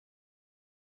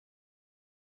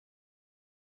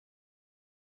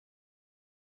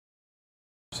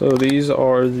So these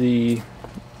are the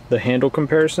handle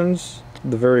comparisons.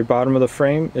 The very bottom of the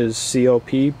frame is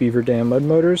CLP Beaver Dam mud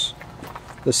motors.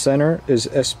 The center is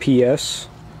SPS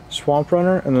Swamp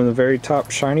Runner, and then the very top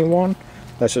shiny one,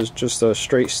 that's just a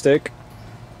straight stick,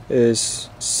 is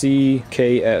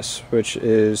CKS, which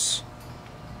is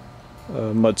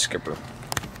Mud Skipper.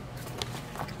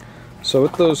 So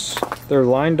with those, they're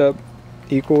lined up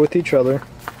equal with each other.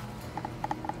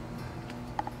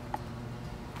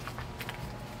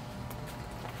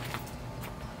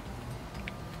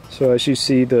 So as you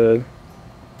see, the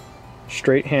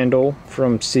straight handle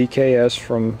from CKS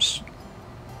from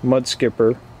Mud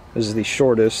Skipper is the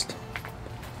shortest.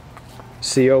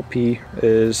 CLP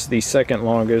is the second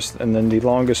longest, and then the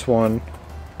longest one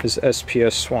is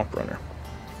SPS Swamp Runner.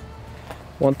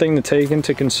 One thing to take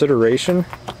into consideration,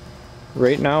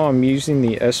 right now I'm using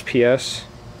the SPS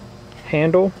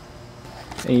handle,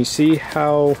 and you see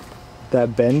how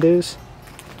that bend is?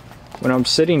 When I'm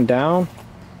sitting down,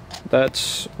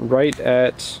 that's right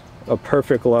at a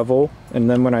perfect level, and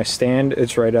then when I stand,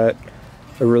 it's right at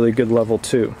a really good level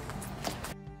too.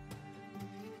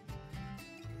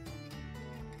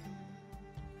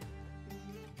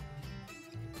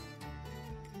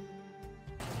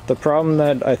 The problem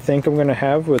that I think I'm going to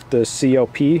have with the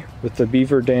CLP, with the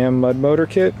Beaver Dam mud motor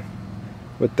kit,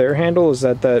 with their handle, is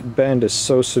that bend is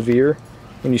so severe.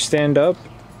 When you stand up,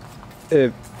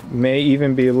 it may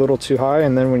even be a little too high,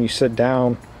 and then when you sit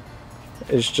down,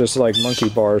 it's just like monkey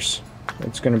bars.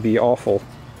 It's going to be awful.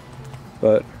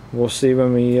 But we'll see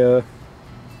when we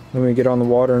get on the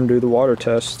water and do the water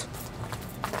test.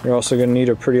 You're also going to need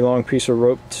a pretty long piece of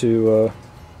rope to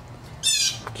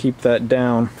keep that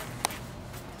down.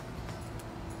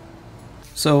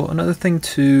 So another thing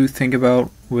to think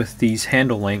about with these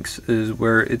handle lengths is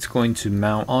where it's going to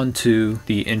mount onto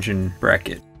the engine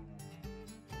bracket.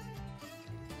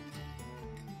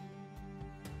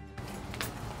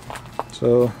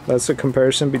 So that's a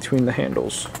comparison between the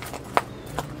handles.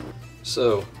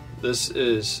 So this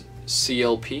is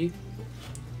CLP,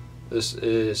 this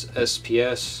is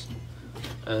SPS,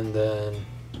 and then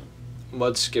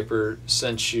Mud Skipper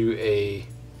sent you a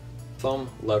thumb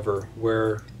lever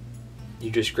where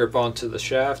you just grip onto the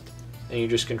shaft and you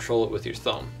just control it with your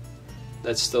thumb.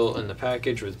 That's still in the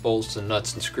package with bolts and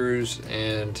nuts and screws,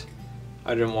 and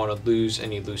I didn't want to lose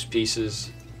any loose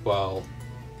pieces while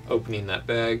opening that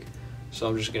bag, so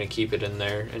I'm just going to keep it in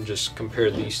there and just compare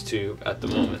these two at the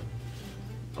moment.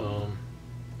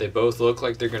 They both look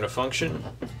like they're going to function,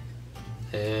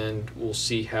 and we'll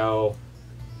see how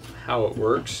it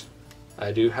works.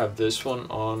 I do have this one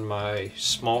on my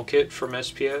small kit from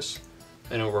SPS,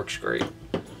 and it works great.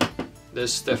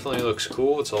 This definitely looks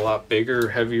cool. It's a lot bigger,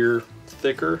 heavier,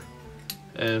 thicker,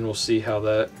 and we'll see how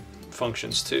that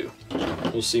functions too.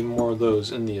 We'll see more of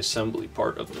those in the assembly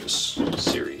part of this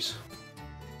series.